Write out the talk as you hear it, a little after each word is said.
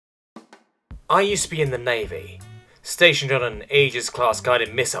I used to be in the Navy, stationed on an Aegis-class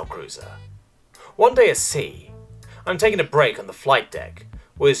guided missile cruiser. One day at sea, I'm taking a break on the flight deck,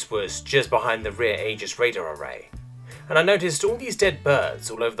 which was just behind the rear Aegis radar array, and I noticed all these dead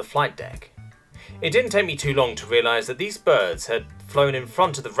birds all over the flight deck. It didn't take me too long to realise that these birds had flown in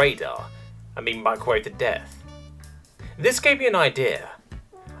front of the radar and been microwaved to death. This gave me an idea.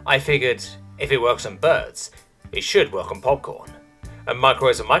 I figured, if it works on birds, it should work on popcorn. And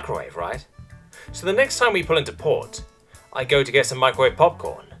microwave's a microwave, right? So the next time we pull into port, I go to get some microwave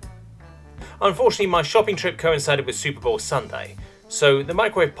popcorn. Unfortunately, my shopping trip coincided with Super Bowl Sunday, so the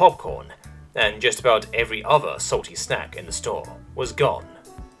microwave popcorn, and just about every other salty snack in the store, was gone.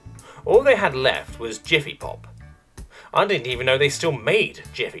 All they had left was Jiffy Pop. I didn't even know they still made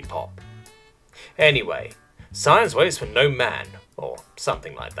Jiffy Pop. Anyway, science waits for no man, or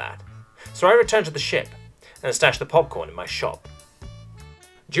something like that. So I returned to the ship, and stashed the popcorn in my shop.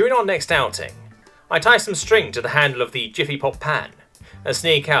 During our next outing, I tie some string to the handle of the Jiffy Pop pan, and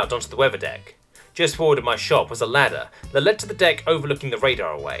sneak out onto the weather deck. Just forward of my shop was a ladder that led to the deck overlooking the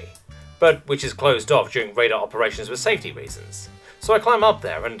radar array, but which is closed off during radar operations for safety reasons. So I climb up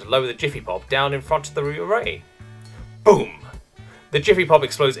there and lower the Jiffy Pop down in front of the array. Boom! The Jiffy Pop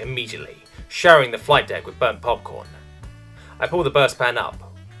explodes immediately, showering the flight deck with burnt popcorn. I pull the burst pan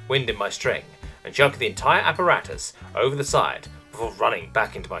up, wind in my string, and chuck the entire apparatus over the side before running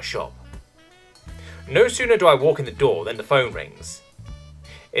back into my shop. No sooner do I walk in the door than the phone rings.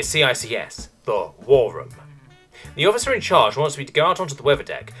 It's CICS, the War Room. The officer in charge wants me to go out onto the weather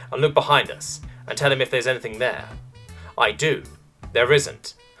deck and look behind us, and tell him if there's anything there. I do. There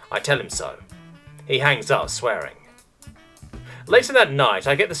isn't. I tell him so. He hangs up, swearing. Later that night,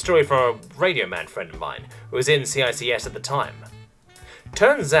 I get the story from a radio man friend of mine who was in CICS at the time.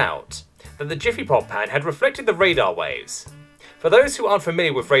 Turns out that the Jiffy Pop pan had reflected the radar waves. For those who aren't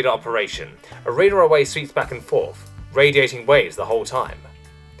familiar with radar operation, a radar array sweeps back and forth, radiating waves the whole time.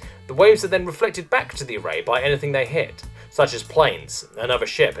 The waves are then reflected back to the array by anything they hit, such as planes, another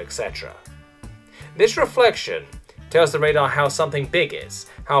ship, etc. This reflection tells the radar how something big is,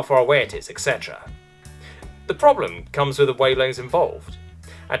 how far away it is, etc. The problem comes with the wavelengths involved.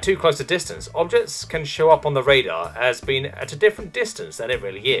 At too close a distance, objects can show up on the radar as being at a different distance than it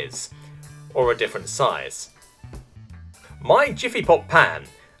really is, or a different size. My Jiffy Pop pan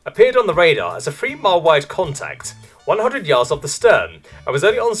appeared on the radar as a 3-mile wide contact, 100 yards off the stern, and was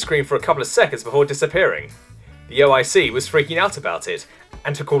only on screen for a couple of seconds before disappearing. The OIC was freaking out about it,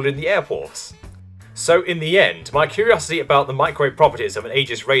 and to call in the Air Force. So in the end, my curiosity about the microwave properties of an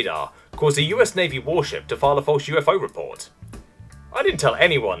Aegis radar caused a US Navy warship to file a false UFO report. I didn't tell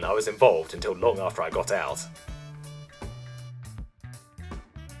anyone I was involved until long after I got out.